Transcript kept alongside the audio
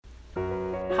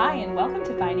Hi, and welcome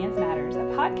to Finance Matters, a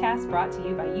podcast brought to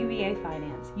you by UVA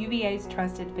Finance, UVA's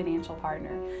trusted financial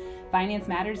partner. Finance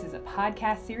Matters is a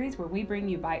podcast series where we bring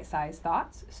you bite-sized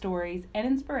thoughts, stories, and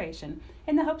inspiration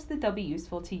in the hopes that they'll be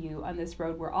useful to you on this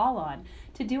road we're all on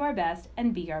to do our best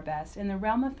and be our best in the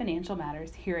realm of financial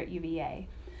matters here at UVA.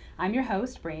 I'm your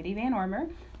host, Brandy Van Ormer,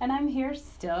 and I'm here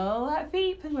still at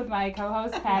FEEP with my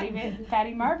co-host,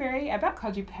 Patty Marbury. I about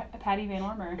called you Patty Van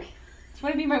Ormer. Do you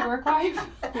want to be my work wife?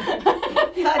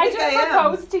 I just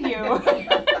proposed to you.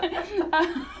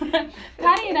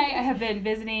 Patty and I have been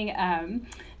visiting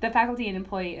the Faculty and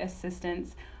Employee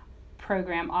Assistance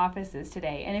Program offices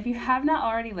today. And if you have not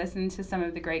already listened to some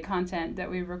of the great content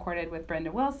that we recorded with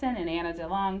Brenda Wilson and Anna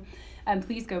DeLong,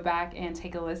 please go back and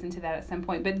take a listen to that at some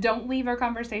point. But don't leave our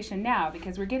conversation now,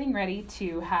 because we're getting ready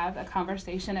to have a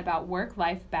conversation about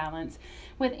work-life balance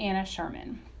with Anna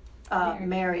Sherman.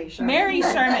 Mary Sherman. Mary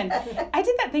Sherman. I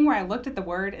did that thing where I looked at the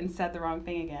word and said the wrong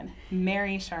thing again.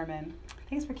 Mary Sherman.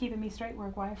 Thanks for keeping me straight,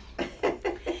 work wife.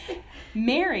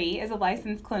 Mary is a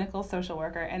licensed clinical social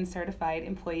worker and certified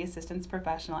employee assistance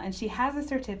professional, and she has a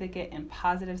certificate in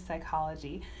positive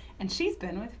psychology, and she's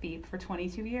been with FEEP for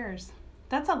 22 years.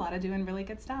 That's a lot of doing really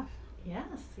good stuff. Yes,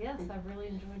 I've really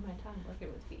enjoyed my time working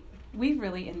with FEEP. We've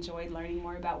really enjoyed learning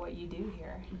more about what you do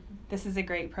here. This is a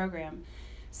great program.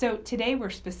 So today we're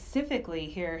specifically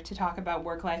here to talk about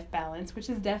work-life balance, which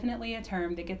is definitely a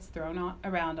term that gets thrown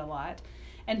around a lot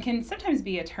and can sometimes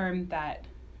be a term that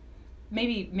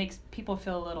maybe makes people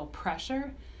feel a little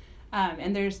pressure.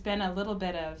 And there's been a little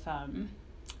bit of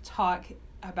talk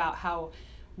about how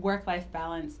work-life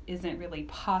balance isn't really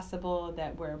possible,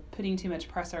 that we're putting too much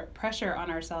pressure on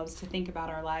ourselves to think about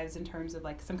our lives in terms of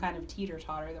like some kind of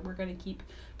teeter-totter that we're going to keep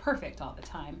perfect all the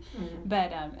time. Mm-hmm.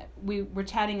 But we were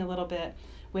chatting a little bit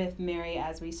with Mary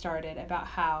as we started about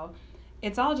how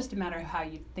it's all just a matter of how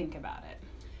you think about it.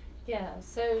 Yeah,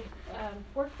 so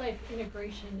work-life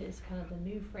integration is kind of the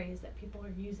new phrase that people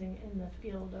are using in the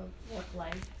field of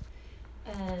work-life.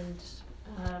 And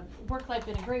work-life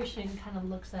integration kind of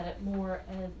looks at it more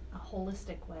in a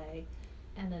holistic way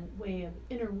and a way of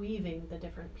interweaving the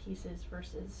different pieces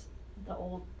versus the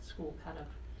old school kind of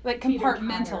like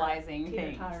compartmentalizing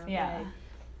things. Yeah.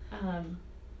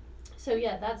 So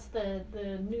yeah, that's the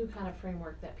new kind of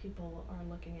framework that people are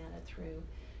looking at it through.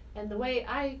 And the way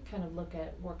I kind of look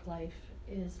at work life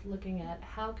is looking at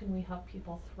how can we help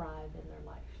people thrive in their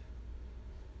life.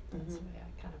 That's the way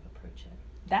I kind of approach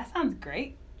it. That sounds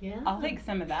great. Yeah. I'll take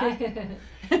some of that.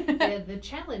 Yeah, the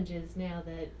challenge is now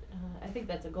that I think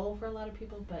that's a goal for a lot of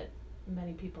people, but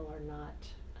many people are not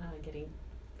getting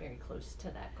very close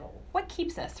to that goal. What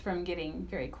keeps us from getting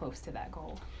very close to that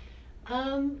goal?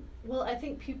 Well, I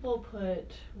think people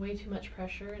put way too much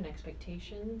pressure and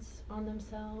expectations on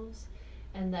themselves,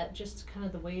 and that just kind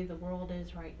of the way the world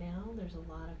is right now, there's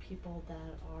a lot of people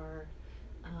that are,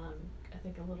 I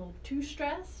think, a little too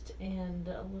stressed and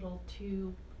a little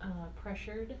too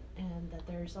pressured, and that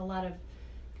there's a lot of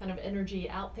kind of energy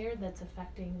out there that's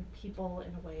affecting people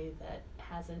in a way that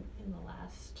hasn't in the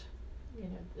last,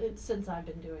 since I've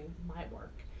been doing my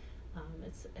work.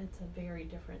 It's a very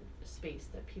different space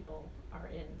that people are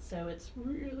in. So it's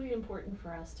really important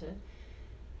for us to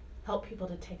help people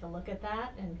to take a look at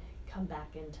that and come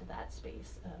back into that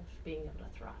space of being able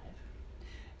to thrive.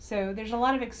 So there's a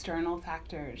lot of external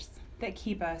factors that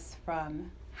keep us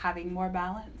from having more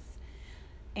balance.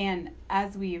 And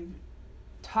as we've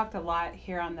talked a lot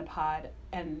here on the pod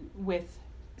and with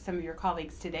some of your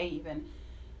colleagues today even,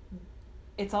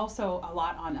 it's also a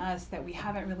lot on us that we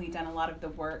haven't really done a lot of the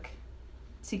work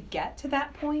to get to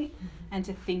that point and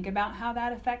to think about how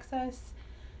that affects us,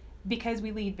 because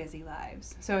we lead busy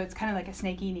lives. So it's kind of like a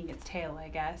snake eating its tail, I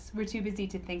guess. We're too busy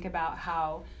to think about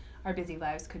how our busy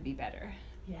lives could be better.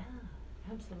 Yeah,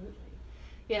 absolutely.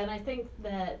 Yeah, and I think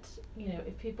that,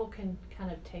 if people can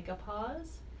kind of take a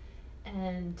pause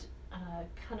and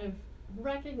kind of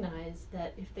recognize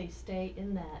that if they stay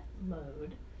in that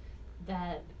mode,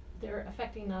 that they're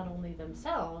affecting not only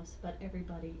themselves, but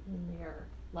everybody in their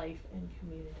life and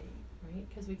community, right?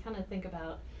 Because we kind of think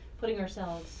about putting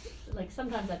ourselves, like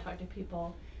sometimes I talk to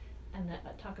people and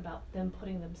I talk about them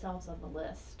putting themselves on the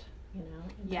list, in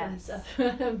yes.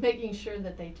 terms of making sure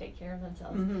that they take care of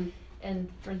themselves. Mm-hmm. And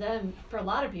for a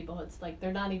lot of people, it's like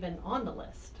they're not even on the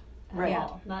list at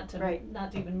all. Not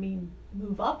to even mean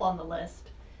move up on the list,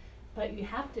 but you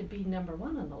have to be number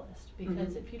one on the list,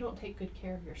 because if you don't take good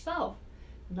care of yourself,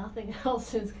 nothing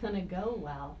else is going to go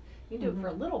well. You can do it for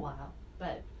a little while,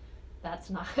 but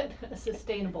that's not a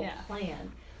sustainable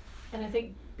plan. And I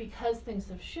think because things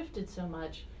have shifted so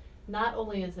much, not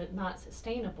only is it not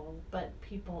sustainable, but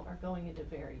people are going into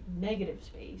very negative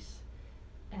space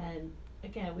and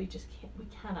again, we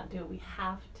cannot do it. We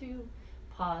have to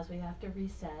pause, we have to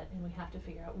reset, and we have to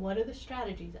figure out what are the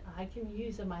strategies I can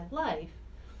use in my life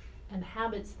and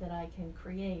habits that I can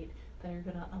create that are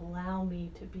going to allow me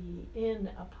to be in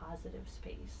a positive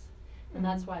space. And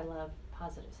that's why I love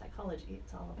positive psychology.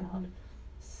 It's all about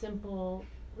simple,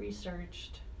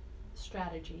 researched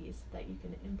strategies that you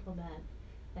can implement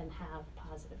and have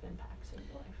positive impacts in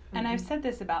your life. And I've said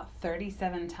this about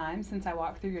 37 times since I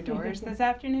walked through your doors this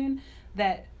afternoon,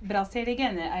 but I'll say it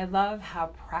again, that I love how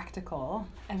practical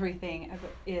everything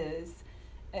is.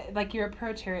 Like your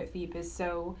approach here at FEEP is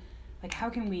so, like, how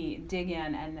can we dig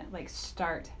in and like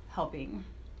start helping?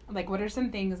 Like, what are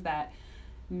some things that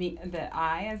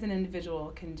I as an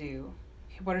individual can do?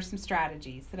 What are some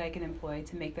strategies that I can employ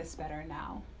to make this better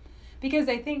now? Because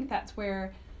I think that's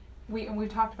where we've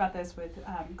talked about this with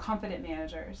confident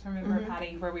managers. Remember,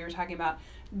 Patty, where we were talking about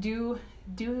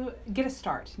get a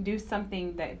start, do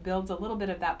something that builds a little bit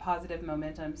of that positive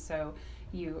momentum, so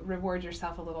you reward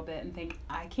yourself a little bit and think,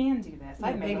 I can do this.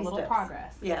 I've made a little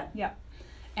progress. Yeah.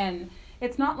 And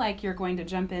it's not like you're going to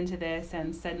jump into this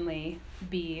and suddenly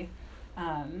be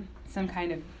some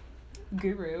kind of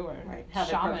guru or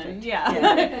shaman.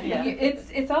 Yeah.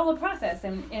 It's all a process,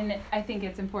 and I think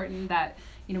it's important that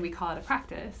we call it a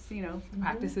practice.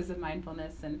 Practices of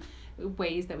mindfulness and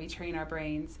ways that we train our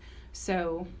brains.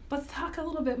 So let's talk a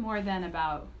little bit more then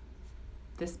about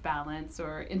this balance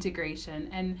or integration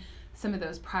and some of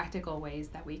those practical ways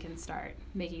that we can start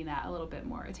making that a little bit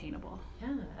more attainable.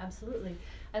 Yeah, absolutely.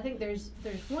 I think there's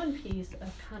one piece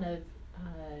of kind of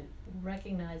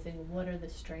recognizing what are the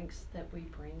strengths that we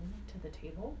bring to the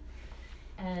table,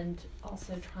 and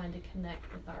also trying to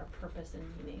connect with our purpose and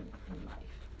meaning in life.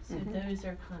 So those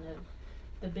are kind of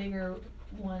the bigger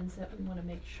ones that we want to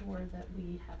make sure that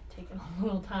we have taken a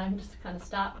little time just to kind of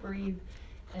stop, breathe,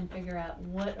 and figure out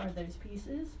what are those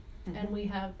pieces. And we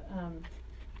have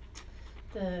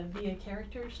the Via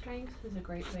Character Strengths is a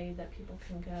great way that people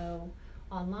can go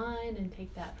online and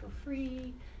take that for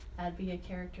free at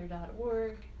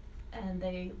viacharacter.org, and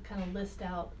they kind of list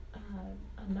out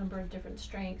a number of different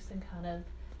strengths and kind of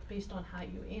based on how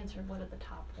you answered what are the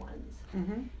top ones,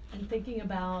 and thinking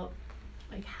about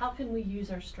like how can we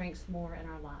use our strengths more in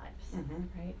our lives,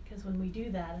 right? Because when we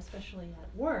do that, especially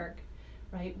at work,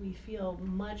 right, we feel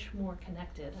much more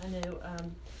connected. I know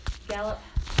Gallup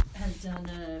has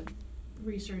done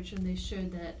research, and they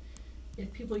showed that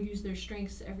if people use their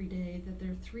strengths every day, that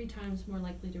they're 3 times more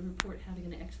likely to report having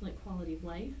an excellent quality of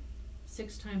life,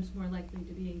 6 times more likely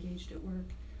to be engaged at work,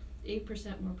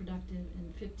 8% more productive,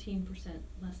 and 15%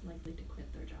 less likely to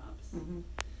quit their jobs.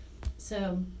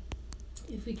 So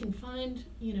if we can find,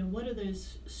 what are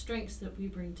those strengths that we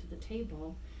bring to the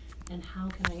table, and how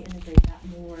can I integrate that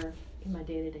more in my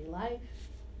day-to-day life,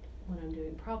 when I'm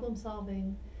doing problem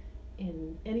solving,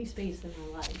 in any space in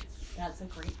my life, that's a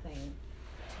great thing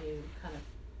to kind of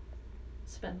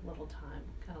spend a little time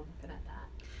kind of looking at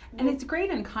that. And it's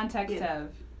great in context of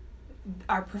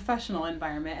our professional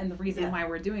environment, and the reason why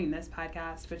we're doing this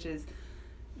podcast, which is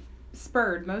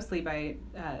spurred mostly by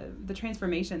the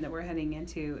transformation that we're heading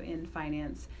into in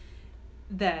finance,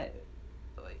 that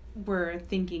we're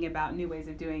thinking about new ways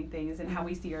of doing things and how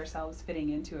we see ourselves fitting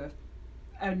into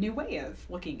a new way of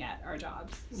looking at our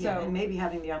jobs. So and maybe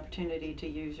having the opportunity to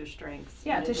use your strengths.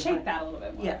 To shape that a little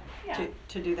bit more.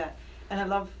 To do that. And I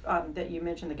love that you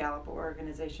mentioned the Gallup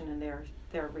organization and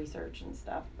their research and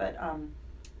stuff. But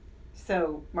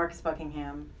so Marcus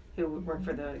Buckingham, who worked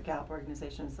for the Gallup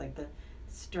organization, is like the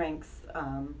strengths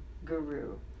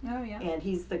guru. Oh yeah. And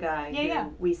he's the guy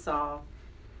who we saw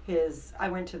I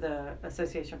went to the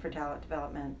Association for Talent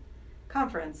Development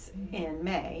conference in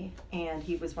May, and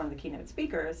he was one of the keynote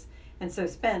speakers, and so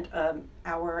spent an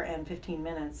hour and 15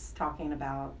 minutes talking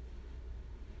about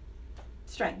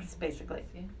strengths basically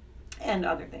and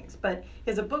other things. But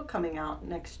he has a book coming out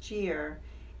next year,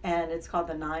 and it's called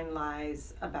The 9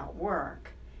 Lies About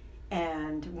Work,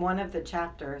 and one of the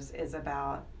chapters is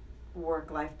about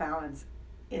work-life balance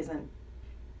isn't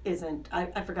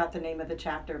I forgot the name of the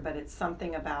chapter, but it's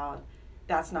something about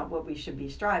that's not what we should be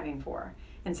striving for.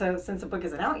 And so since the book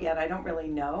isn't out yet, I don't really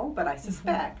know, but I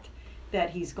suspect that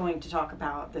he's going to talk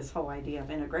about this whole idea of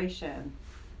integration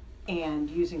and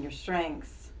using your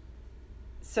strengths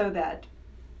so that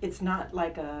it's not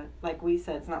like we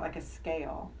said, it's not like a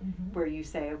scale where you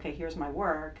say, okay, here's my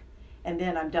work, and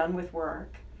then I'm done with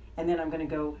work, and then I'm going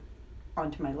to go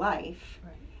onto my life,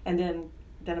 and then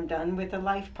I'm done with the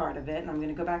life part of it, and I'm going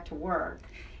to go back to work.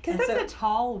 Because that's a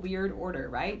tall, weird order,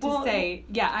 right? To say,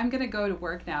 I'm going to go to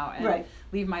work now and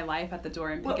leave my life at the door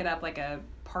and pick it up like a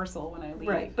parcel when I leave.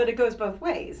 Right, but it goes both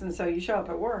ways. And so you show up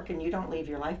at work and you don't leave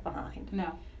your life behind.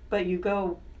 No. but you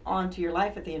go on to your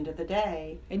life at the end of the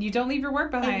day. And you don't leave your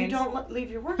work behind. And you don't leave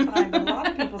your work behind. But a lot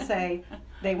of people say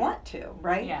they want to,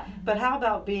 right? Yeah. But how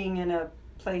about being in a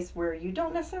place where you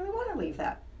don't necessarily want to leave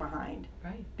that behind?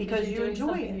 Right. Because you're you doing enjoy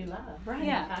something it. you love. Right.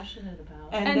 Yeah. You're passionate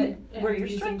about. And where your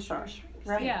using strengths your are. strengths.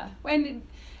 Right. Yeah. And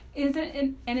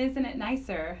isn't it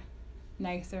nicer?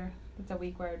 That's a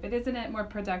weak word, but isn't it more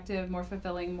productive, more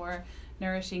fulfilling, more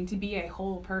nourishing to be a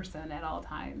whole person at all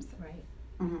times? Right.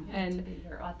 Mm-hmm. Yeah, And- to be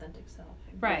your authentic self.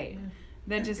 Right.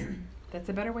 That's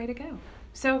a better way to go.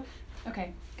 So,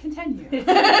 okay, continue.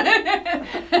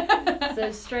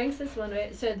 So strengths is one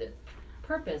way. So the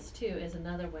purpose too is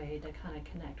another way to kind of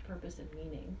connect purpose and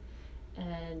meaning.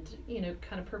 And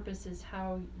kind of purpose is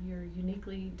how you're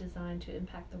uniquely designed to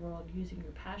impact the world using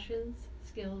your passions,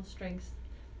 skills, strengths,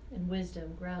 and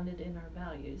wisdom grounded in our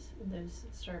values. And those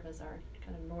serve as our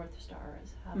kind of North Star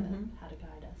as how to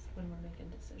guide us when we're making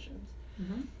decisions.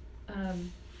 Mm-hmm.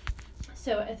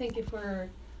 So I think if we're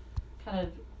kind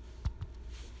of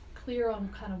clear on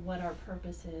kind of what our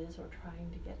purpose is, or trying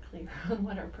to get clear on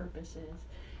what our purpose is,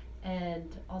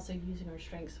 and also using our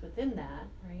strengths within that,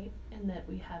 right? And that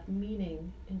we have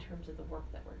meaning in terms of the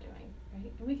work that we're doing,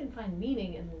 right? And we can find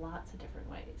meaning in lots of different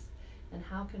ways. And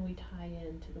how can we tie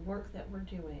into the work that we're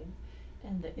doing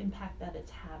and the impact that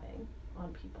it's having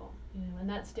on people, and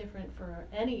that's different for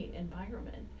any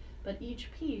environment, but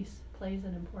each piece plays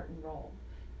an important role.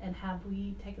 And have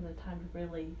we taken the time to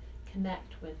really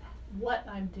connect with what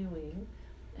I'm doing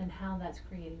and how that's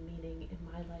creating meaning in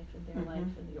my life and their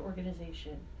life and the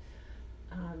organization?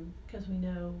 Because we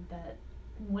know that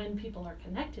when people are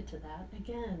connected to that,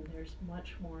 again, there's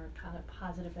much more kind of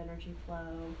positive energy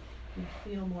flow. We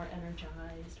feel more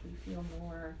energized. We feel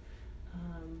more,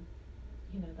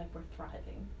 like we're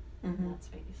thriving in that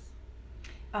space.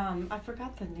 I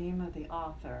forgot the name of the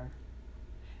author,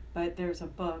 but there's a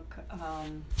book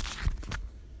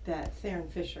that Theron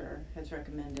Fisher has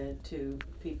recommended to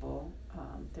people.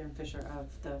 Theron Fisher of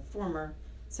the former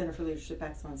Center for Leadership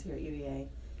Excellence here at UEA,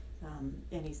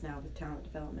 and he's now with Talent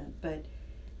Development. But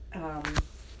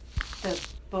the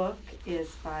book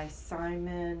is by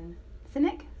Simon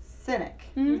Sinek? Sinek.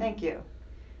 Mhm. Thank you.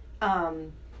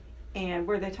 And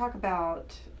where they talk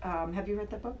about, have you read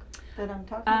that book that I'm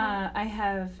talking about? I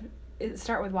have.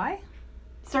 Start with why?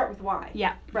 Start with why.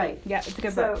 Yeah. Right. Yeah, it's a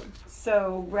good book.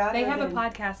 So rather They have than, a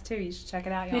podcast too. You should check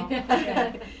it out,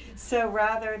 y'all. So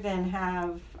rather than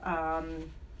have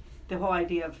the whole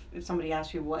idea of if somebody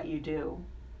asks you what you do,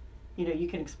 you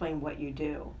can explain what you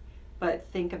do, but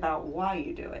think about why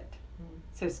you do it.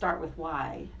 So start with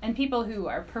why. And people who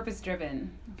are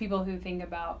purpose-driven, people who think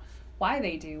about why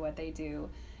they do what they do,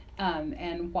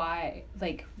 and why,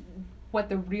 what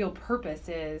the real purpose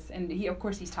is. And of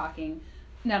course, he's talking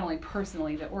not only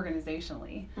personally but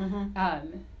organizationally.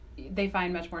 They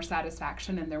find much more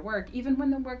satisfaction in their work, even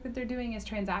when the work that they're doing is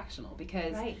transactional,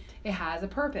 because it has a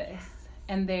purpose,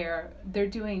 and they're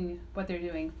doing what they're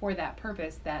doing for that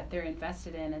purpose that they're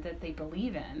invested in and that they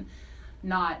believe in,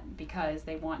 not because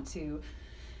they want to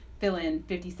fill in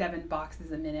 57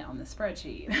 boxes a minute on the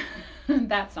spreadsheet.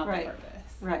 That's not the purpose.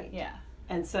 Right. Yeah.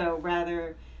 And so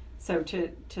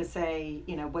to say,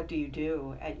 what do you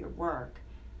do at your work?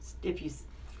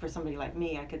 For somebody like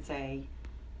me, I could say,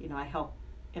 I help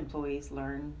employees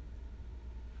learn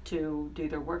to do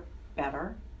their work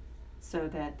better so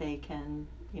that they can,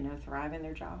 thrive in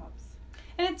their jobs.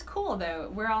 And it's cool,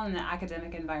 though. We're all in the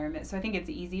academic environment, so I think it's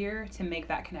easier to make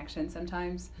that connection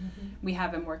sometimes. We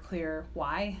have a more clear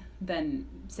why than,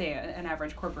 say, an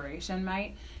average corporation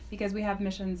might, because we have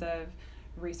missions of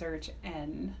research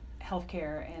and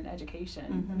healthcare and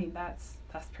education. I mean, that's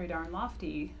pretty darn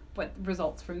lofty, what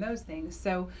results from those things.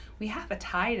 So we have a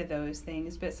tie to those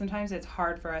things, but sometimes it's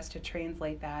hard for us to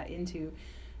translate that into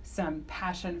some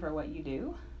passion for what you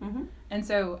do. And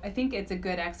so I think it's a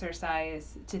good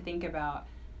exercise to think about,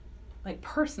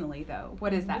 personally, though,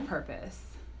 what is that purpose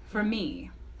for me?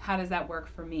 How does that work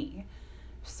for me?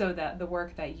 So that the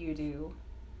work that you do,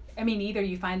 either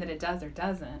you find that it does or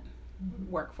doesn't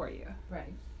work for you.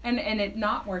 Right. And it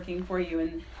not working for you,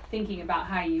 and thinking about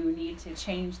how you need to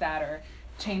change that or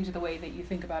change the way that you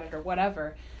think about it or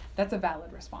whatever, that's a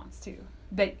valid response too.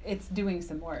 But it's doing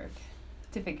some work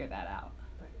to figure that out.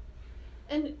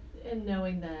 Right. And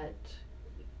knowing that,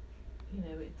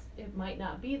 it might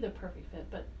not be the perfect fit,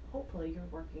 but hopefully you're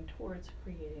working towards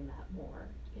creating that more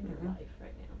in your life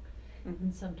right now.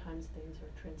 And sometimes things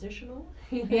are transitional,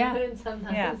 and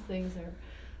sometimes things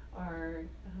are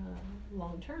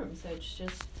long term. So it's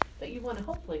just that you want to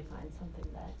hopefully find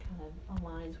something that kind of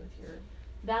aligns with your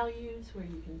values, where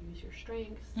you can use your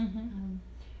strengths. And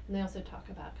they also talk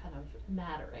about kind of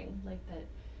mattering, like that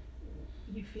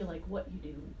you feel like what you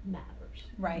do matters.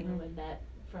 Right. You know, and that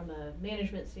from a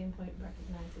management standpoint,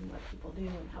 recognizing what people do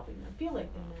and helping them feel like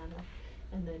they matter,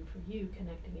 and then for you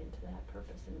connecting into that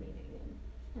purpose and meaning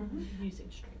and using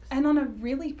strengths. And on a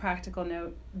really practical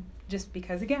note, just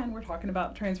because again we're talking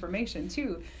about transformation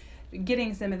too,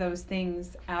 getting some of those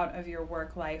things out of your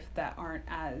work life that aren't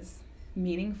as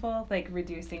meaningful, like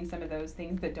reducing some of those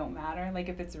things that don't matter, like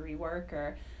if it's rework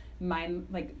or mind,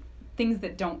 like things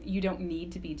that you don't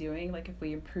need to be doing, like if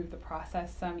we improve the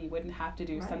process some, you wouldn't have to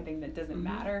do something that doesn't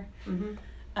matter.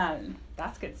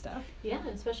 That's good stuff. Yeah,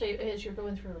 especially as you're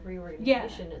going through a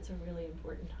reorganization, it's a really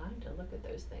important time to look at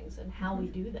those things and how we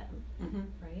do them,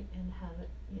 right? And have it,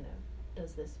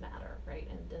 does this matter, right?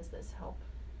 And does this help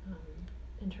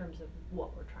in terms of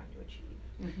what we're trying to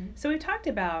achieve? So we talked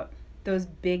about those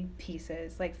big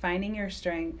pieces, like finding your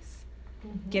strengths,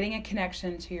 getting a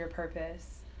connection to your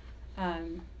purpose.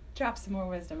 Drop some more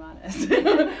wisdom on us.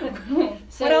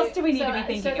 What else do we need to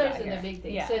be thinking about those here? are the big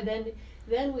things. Yeah. So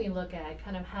then we look at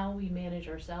kind of how we manage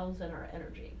ourselves and our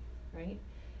energy, right?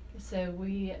 So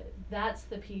that's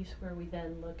the piece where we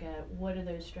then look at what are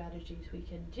those strategies we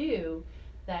can do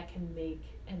that can make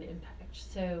an impact.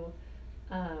 So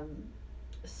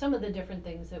some of the different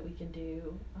things that we can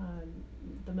do,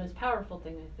 the most powerful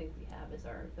thing I think we have is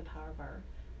the power of our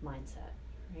mindset,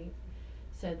 right?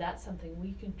 So that's something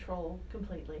we control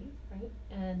completely, right?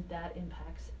 And that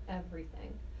impacts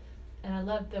everything. And I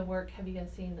love the work. Have you guys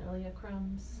seen Aaliyah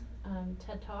Crumb's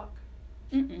TED Talk?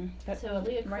 So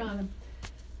Aaliyah Crum,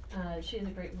 she has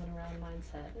a great one around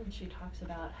mindset, and she talks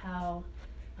about how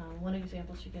one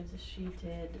example she gives is she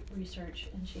did research,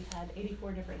 and she had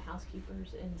 84 different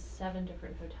housekeepers in 7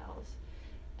 different hotels,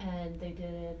 and they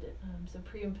did some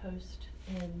pre and post,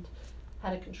 and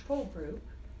had a control group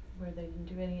where they didn't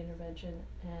do any intervention,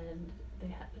 and they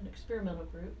had an experimental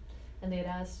group, and they had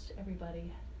asked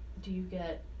everybody, do you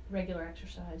get regular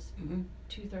exercise?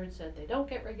 2/3 said they don't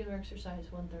get regular exercise,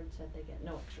 1/3 said they get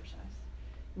no exercise.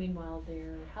 Meanwhile,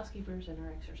 they're housekeepers and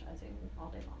are exercising all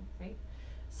day long, right?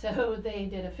 So they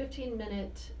did a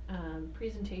 15-minute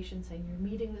presentation saying you're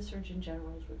meeting the Surgeon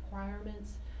General's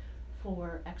requirements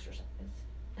for exercise.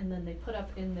 And then they put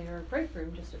up in their break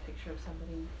room just a picture of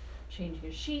somebody changing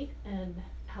a sheet and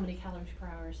how many calories per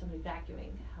hour, somebody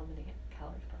vacuuming, how many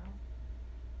calories per hour.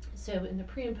 So in the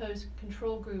pre and post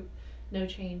control group, no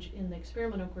change. In the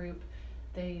experimental group,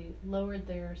 they lowered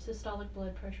their systolic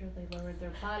blood pressure, they lowered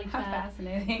their body How fat,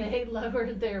 fascinating. they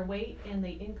lowered their weight, and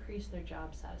they increased their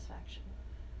job satisfaction.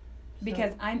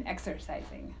 Because I'm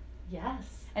exercising.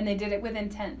 Yes. And they did it with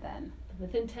intent then.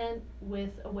 With intent,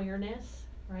 with awareness,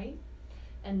 right?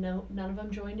 And none of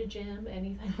them joined a gym,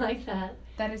 anything like that.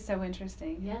 That is so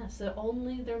interesting. Yeah, so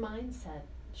only their mindset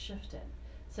shifted.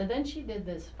 So then she did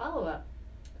this follow-up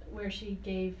where she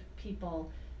gave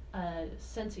people a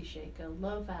Sensi shake, a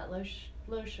low-fat,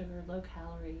 low sugar,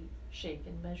 low-calorie shake,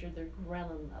 and measured their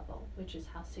ghrelin level, which is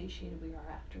how satiated we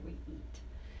are after we eat.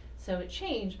 So it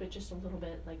changed, but just a little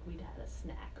bit, like we'd had a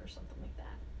snack or something like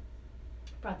that.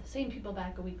 Brought the same people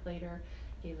back a week later,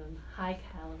 gave them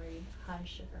high-calorie,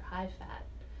 high-sugar, high-fat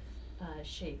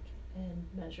shake, and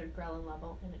measured ghrelin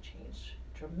level, and it changed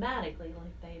dramatically,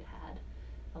 like they'd had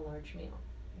a large meal.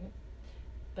 Right?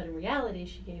 But in reality,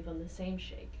 she gave them the same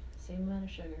shake, same amount of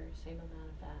sugar, same amount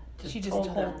of fat. She just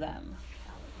told them.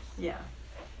 Calories. Yeah.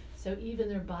 So even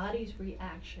their body's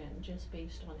reaction, just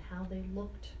based on how they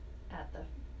looked at the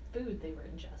food they were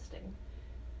ingesting,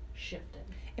 shifted.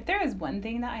 If there is one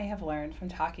thing that I have learned from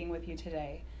talking with you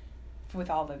today, with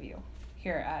all of you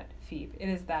here at Phoebe, it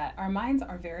is that our minds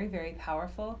are very, very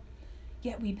powerful,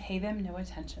 yet we pay them no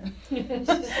attention.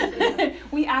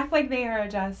 We act like they are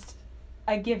just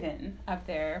a given up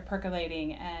there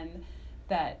percolating, and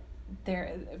that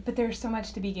but there's so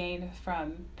much to be gained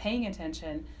from paying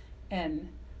attention and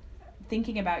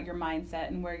thinking about your mindset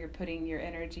and where you're putting your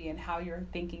energy and how you're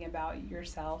thinking about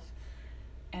yourself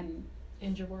and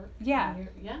your work. Yeah.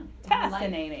 Yeah.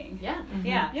 Fascinating. Yeah.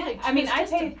 Yeah. Yeah. I mean,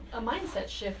 just a mindset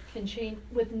shift can change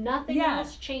with nothing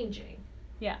else changing.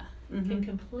 Yeah. Can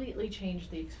completely change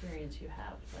the experience you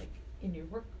have, like in your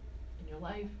work, in your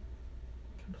life.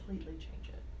 Completely change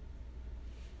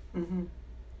it.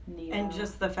 And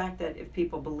just the fact that if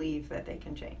people believe that they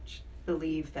can change,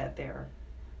 believe that they're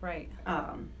right,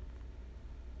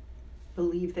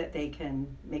 believe that they can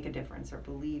make a difference, or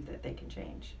believe that they can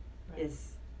change,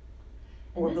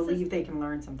 or believe they can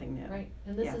learn something new. Right,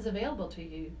 and this is available to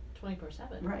you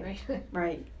 24/7. Right. Right.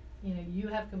 Right. You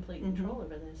have complete control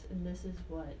over this, and this is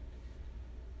what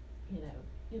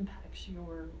impacts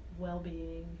your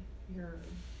well-being, your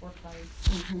work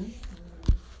life, your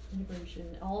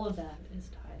integration. All of that is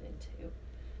tied into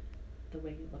the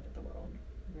way you look at the world,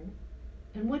 right?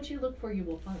 And what you look for, you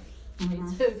will find. Right?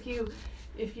 Mhm. So if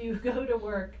you go to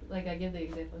work, like I give the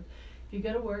example, if you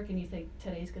go to work and you think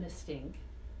today's going to stink,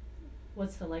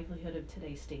 what's the likelihood of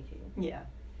today stinking? Yeah.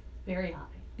 Very high,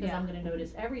 because Yeah. I'm going to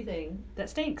notice everything That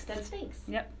stinks. that stinks.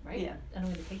 Yep. Right? Yeah. And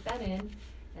I'm going to take that in,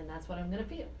 and that's what I'm going to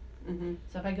feel. Mm-hmm.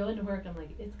 So if I go into work, I'm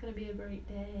like, it's going to be a great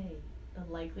day. The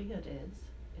likelihood is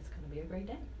it's going to be a great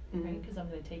day, right? Mhm. Because I'm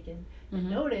going to take in Mhm. and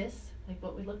notice, like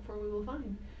what we look for, we will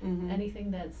find. Mm-hmm.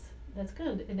 Anything that's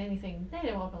good, and anything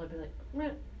negative, I'll probably be like,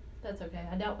 meh, that's okay.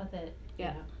 I dealt with it.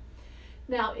 Yeah. You know.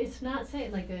 Now, it's not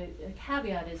saying, like a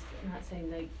caveat is not saying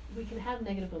that we can have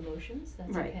negative emotions.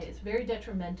 That's Right. okay. It's very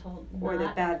detrimental. Or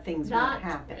that bad things not- won't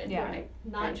happen. Yeah. Right.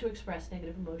 Not Right. to express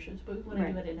negative emotions, but we want to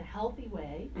do Right. it in a healthy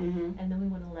way, Mm-hmm. and then we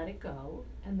want to let it go,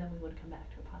 and then we want to come back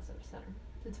to a positive center.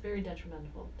 It's very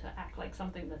detrimental to act like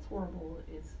something that's horrible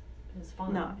is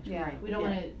fine. No. Yeah. Right. We don't yeah.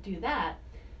 want to do that.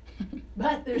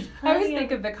 But there's I always plenty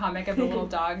think of the comic of the little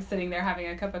dog sitting there having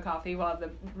a cup of coffee while the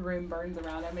room burns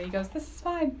around him, and he goes, "This is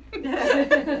fine."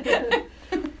 Exactly.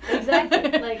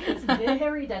 Like, it's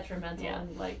very detrimental, Yeah.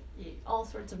 and like all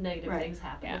sorts of negative Right. things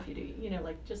happen Yeah. if you do. You know,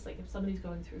 like just like if somebody's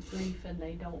going through grief and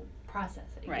they don't process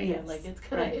it. Right. You know, Yes. like it's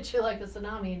gonna Right. hit you like a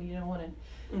tsunami, and you don't want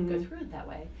to Mm-hmm. go through it that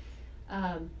way.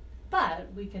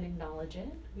 But we can acknowledge it,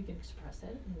 we can express it,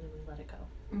 and then we let it go.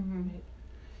 Mm-hmm. Right?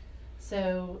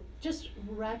 So just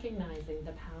recognizing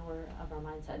the power of our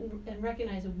mindset, and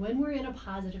recognizing when we're in a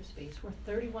positive space, we're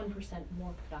 31%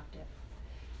 more productive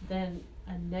than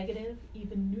a negative,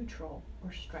 even neutral,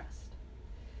 or stressed.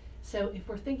 So if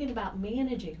we're thinking about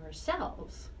managing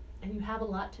ourselves and you have a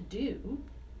lot to do,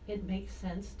 it makes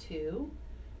sense to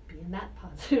be in that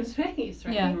positive space,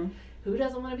 right? Yeah. Mm-hmm. Who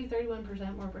doesn't want to be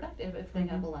 31% more productive if they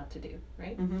have Mhm. a lot to do,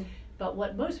 right? Mm-hmm. But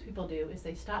what most people do is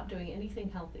they stop doing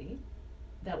anything healthy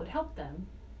that would help them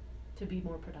to be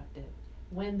more productive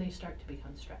when they start to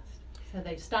become stressed. So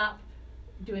they stop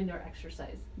doing their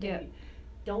exercise. They Yeah.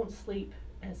 don't sleep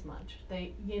as much.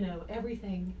 They,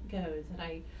 everything goes. And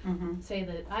I Mm-hmm. say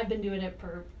that I've been doing it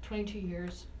for 22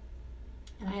 years.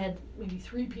 And I had maybe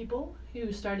 3 people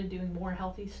who started doing more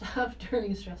healthy stuff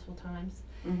during stressful times.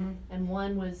 Mm-hmm. And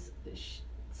one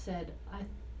said, I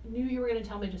knew you were going to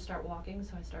tell me to start walking,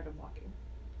 so I started walking.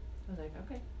 I was like,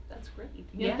 okay, that's great.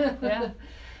 Yeah, yeah.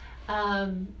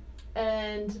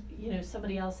 And,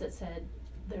 somebody else that said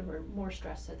they were more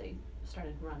stressed, so they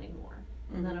started running more.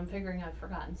 And then I'm figuring I've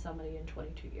forgotten somebody in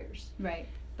 22 years. Right.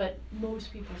 But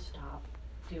most people stop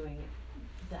doing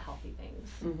the healthy things.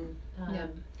 Mm-hmm.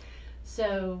 Yep.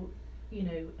 So,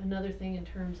 another thing in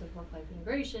terms of work-life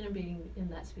integration and being in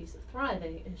that space of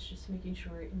thriving is just making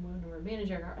sure when we're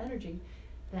managing our energy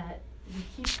that we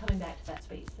keep coming back to that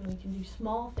space. And we can do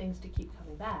small things to keep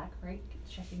coming back, right?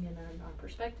 Checking in on our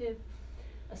perspective.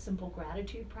 A simple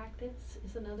gratitude practice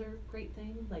is another great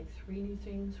thing, like 3 new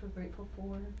things we're grateful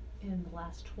for in the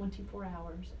last 24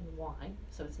 hours and why.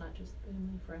 So it's not just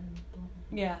family, friends, blah, blah,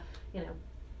 blah. Yeah.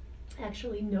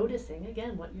 Actually noticing,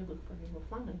 again, what you look for, you will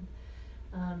find.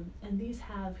 And these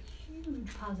have huge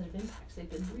positive impacts. They've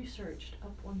been researched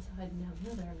up one side and down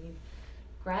the other. I mean,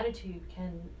 gratitude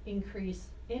can increase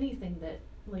anything that,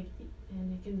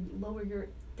 and it can lower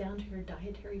down to your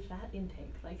dietary fat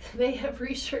intake. Like, they have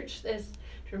researched this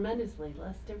tremendously.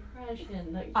 Less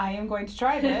depression. I am going to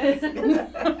try this.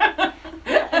 Yeah,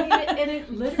 I mean, and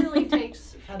it literally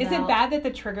takes about... Is it bad that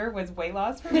the trigger was weight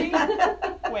loss for me?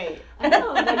 Wait. I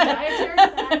know, like dietary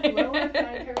fat, lower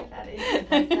dietary fat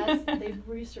intake. Like they've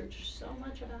researched so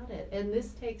much about it. And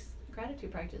this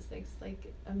gratitude practice takes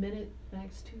like a minute,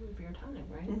 max 2 of your time,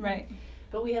 right? Right.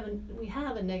 But we have a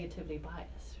negativity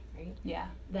bias, right? Yeah.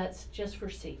 That's just for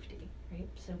safety, right?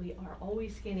 So we are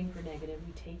always scanning for negative.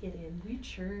 We take it in, we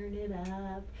churn it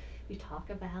up, we talk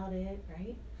about it,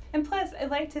 right? And plus, I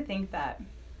like to think that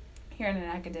here in an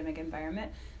academic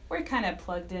environment, we're kind of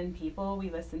plugged in people. We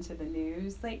listen to the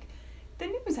news. Like, the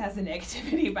news has a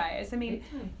negativity bias. I mean,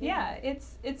 Big time, yeah,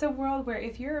 it's a world where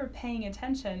if you're paying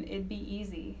attention, it'd be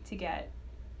easy to get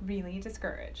really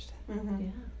discouraged. Mm-hmm. Yeah.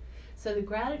 So the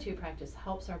gratitude practice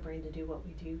helps our brain to do what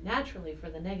we do naturally for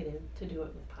the negative, to do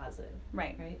it with positive,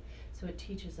 Right. right? So it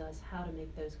teaches us how to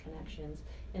make those connections.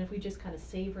 And if we just kind of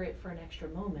savor it for an extra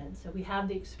moment, so we have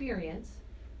the experience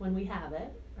when we have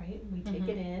it, right? And we take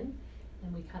it in,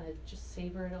 and we kind of just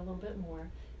savor it a little bit more.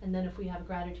 And then if we have a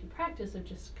gratitude practice of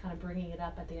just kind of bringing it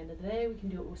up at the end of the day, we can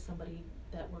do it with somebody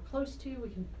that we're close to. We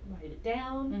can write it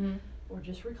down Mm-hmm. or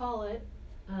just recall it.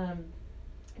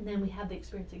 And then we have the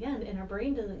experience again, and our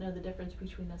brain doesn't know the difference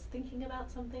between us thinking about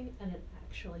something and it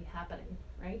actually happening,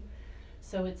 right?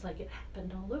 So it's like it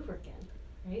happened all over again.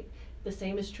 right? The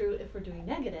same is true if we're doing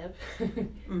negative.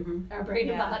 Mm-hmm. Our brain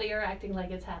Yeah. and body are acting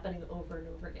like it's happening over and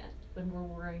over again when we're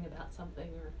worrying about something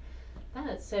or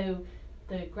that. So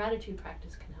the gratitude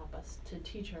practice can help us to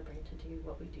teach our brain to do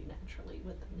what we do naturally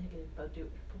with the negative, but do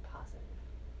it for positive.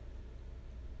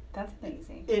 That's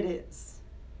amazing. It is.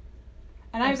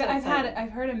 And I'm I've so excited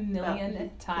I've heard a million about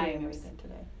doing times everything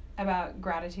today. about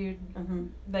gratitude, Mm-hmm.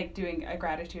 like doing a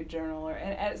gratitude journal, or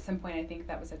at some point I think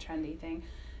that was a trendy thing,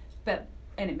 but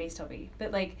and it may still be,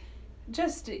 but like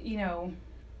just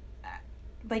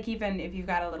like even if you've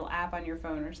got a little app on your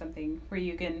phone or something where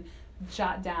you can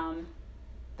jot down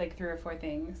like 3 or 4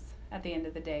 things at the end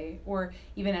of the day, or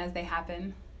even as they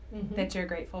happen, that you're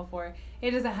grateful for.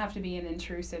 It doesn't have to be an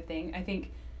intrusive thing. I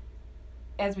think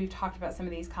as we've talked about some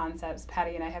of these concepts,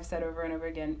 Patty and I have said over and over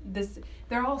again,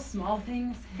 they're all small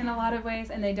things in a lot of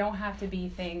ways, and they don't have to be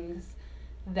things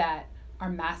that are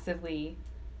massively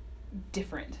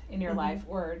different in your Mhm. life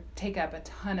or take up a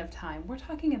ton of time. We're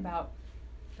talking about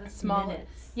That's small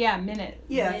minutes. minutes.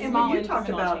 Yeah, and small when you talked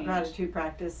incremental about change. gratitude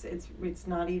practice, it's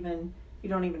not even, you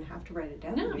don't even have to write it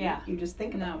down. No. Yeah. You just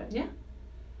think about No. it. Yeah.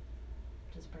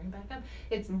 Just bring back up.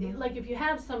 It's Mhm. like if you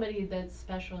have somebody that's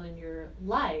special in your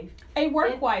life, A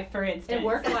work It- wife, for instance. and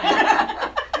work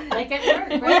life, like at work,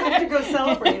 We right? have to go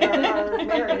celebrate our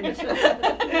marriage.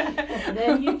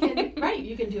 Then you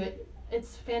can do it.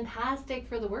 It's fantastic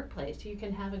for the workplace. You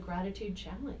can have a gratitude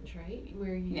challenge, right?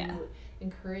 Where you Yeah.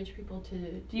 encourage people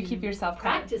to You keep yourself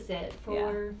practice it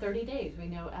for 30 days. We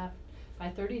know by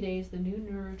 30 days the new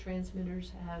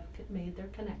neurotransmitters have made their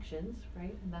connections,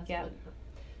 right? And that's Yeah. what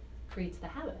creates the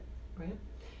habit, right?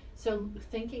 So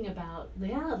thinking about,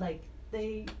 like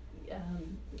I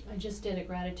just did a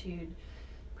gratitude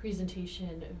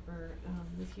presentation over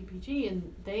with UPG,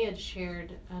 and they had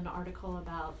shared an article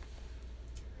about,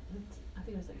 I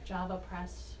think it was like Java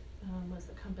Press was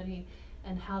the company,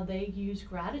 and how they use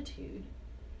gratitude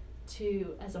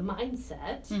as a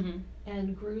mindset Mm-hmm.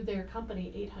 and grew their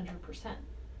company 800%.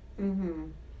 Mm-hmm.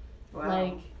 Wow.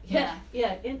 Like,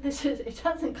 it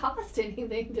doesn't cost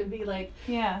anything to be like,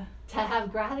 Yeah. to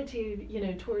have gratitude,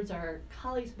 towards our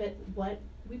colleagues, but what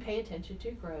we pay attention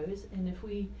to grows, and if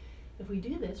we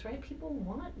do this, right, people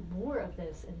want more of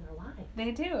this in their life.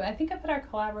 They do. I think up at our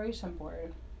collaboration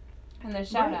board and the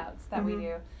shout outs that we Mhm.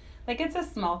 do. Like, it's a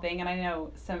small thing, and I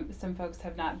know some folks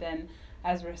have not been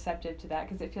as receptive to that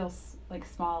because it feels like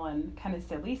small and kind of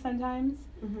silly sometimes.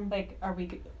 Mm-hmm. Like, are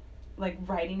we like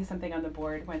writing something on the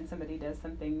board when somebody does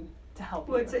something to help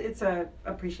Well, you? it's a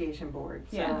appreciation board.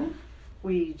 So Yeah.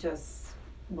 we just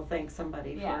will thank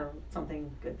somebody Yeah. for something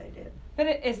good they did. But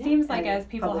it Yeah. seems like And as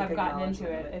people public have gotten into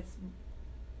acknowledgement it, of it. it's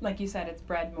like you said, it's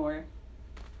bred more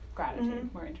gratitude,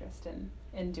 Mhm. more interest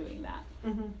in doing that.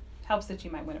 Mm-hmm. Helps that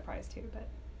you might win a prize too, but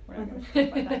we're not going to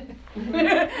talk about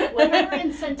that. Whatever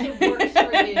incentive works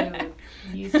for you,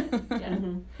 use it. Yeah.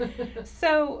 Mm-hmm.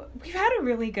 So we've had a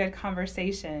really good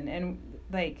conversation, and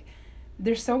like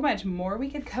there's so much more we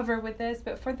could cover with this,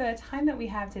 but for the time that we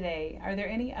have today, are there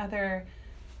any other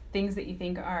things that you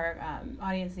think our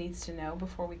audience needs to know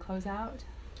before we close out?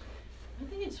 I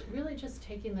think it's really just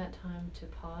taking that time to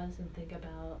pause and think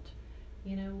about,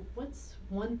 what's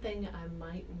one thing I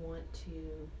might want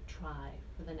to try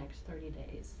for the next 30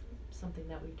 days? Something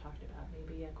that we've talked about,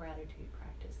 maybe a gratitude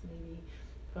practice, maybe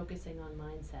focusing on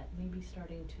mindset, maybe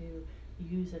starting to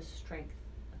use a strength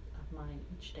of mine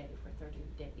each day for 30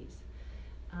 days.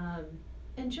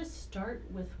 And just start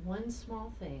with one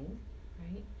small thing,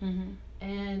 right? Mm-hmm.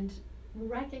 And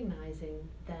recognizing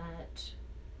that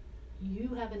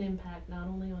you have an impact not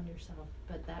only on yourself,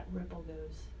 but that ripple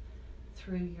goes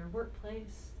through your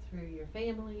workplace, through your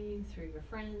family, through your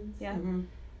friends. Yeah. Mm-hmm.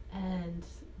 And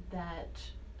that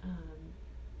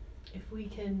if we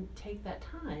can take that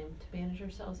time to manage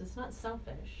ourselves, it's not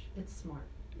selfish, it's smart,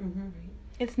 Mm-hmm. right?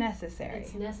 It's necessary.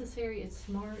 It's necessary, it's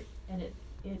smart, and it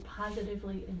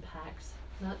positively impacts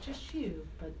not just you,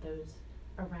 but those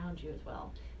around you as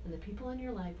well. And the people in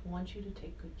your life want you to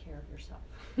take good care of yourself.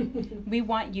 We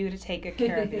want you to take good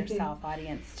care of yourself,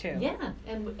 audience, too. Yeah,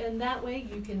 and that way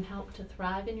you can help to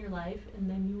thrive in your life, and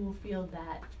then you will feel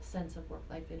that sense of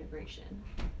work-life integration.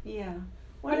 Yeah.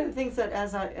 One of the things that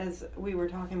as we were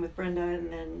talking with Brenda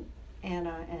and then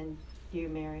Anna and you,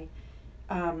 Mary,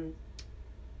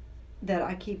 that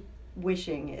I keep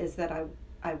wishing is that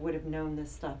I would have known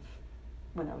this stuff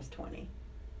when I was 20.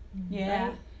 Yeah.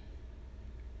 Right?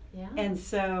 Yeah. And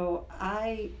so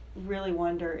I really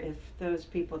wonder if those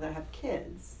people that have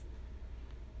kids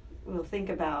will think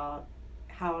about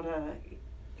how to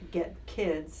get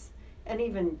kids, and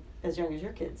even as young as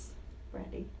your kids,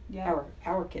 Brandy. Yeah.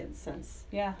 Our kids, since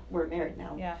Yeah. we're married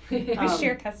now. Yeah. We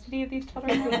share custody of these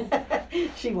children now?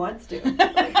 She wants to.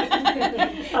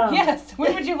 Yes.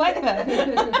 When would you like that?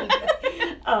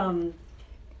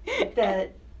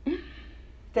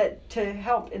 That to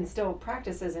help instill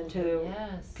practices into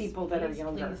Yes, people that are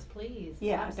younger. Please.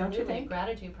 Yeah, don't you Absolutely. think?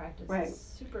 Gratitude practice Right. is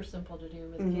super simple to do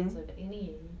with Mhm. kids of any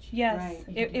age. Yes, Right.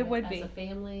 You it, can do it would as be. a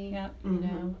family. Yeah. You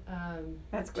know,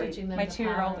 That's great. teaching them My the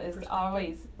 2-year-old power of is perspective.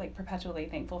 always like perpetually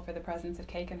thankful for the presence of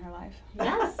cake in her life.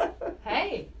 Yes.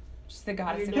 Hey. She's the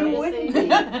goddess You're of Who cake.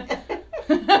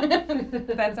 wouldn't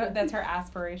be? That's her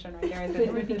aspiration right there. Is that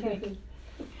there would be cake.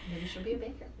 Maybe she'll be a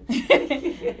baker.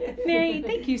 Mary,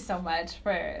 thank you so much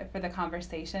for the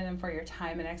conversation and for your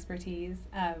time and expertise.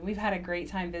 We've had a great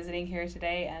time visiting here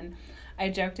today, and I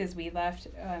joked as we left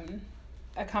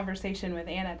a conversation with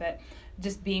Anna that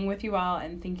just being with you all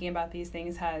and thinking about these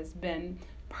things has been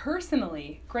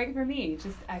personally great for me.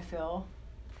 Just I feel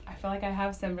like I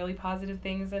have some really positive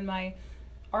things in my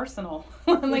arsenal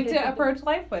like to approach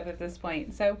life with at this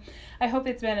point. So I hope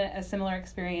it's been a similar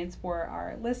experience for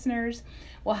our listeners.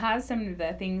 We'll have some of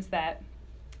the things that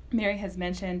Mary has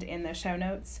mentioned in the show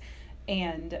notes,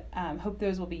 and hope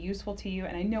those will be useful to you.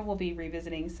 And I know we'll be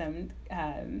revisiting some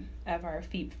of our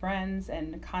FEEP friends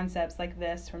and concepts like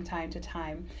this from time to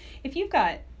time. If you've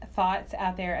got thoughts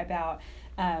out there about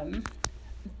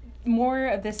more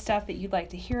of this stuff that you'd like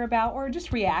to hear about, or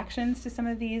just reactions to some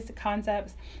of these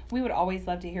concepts, we would always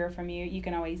love to hear from you. You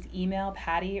can always email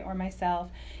Patty or myself.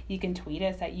 You can tweet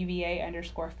us at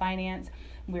UVA_finance.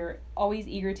 We're always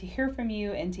eager to hear from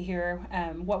you and to hear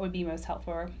what would be most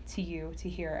helpful to you to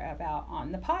hear about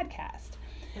on the podcast.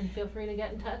 And feel free to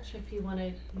get in touch if you want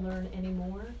to learn any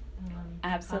more.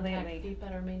 Absolutely. Contact FEEP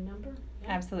at our main number. Yeah.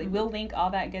 Absolutely. We'll link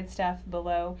all that good stuff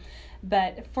below.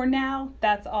 But for now,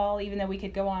 that's all. Even though we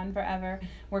could go on forever,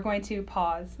 we're going to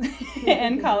pause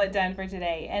and call it done for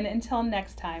today. And until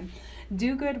next time,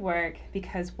 do good work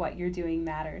because what you're doing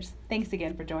matters. Thanks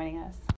again for joining us.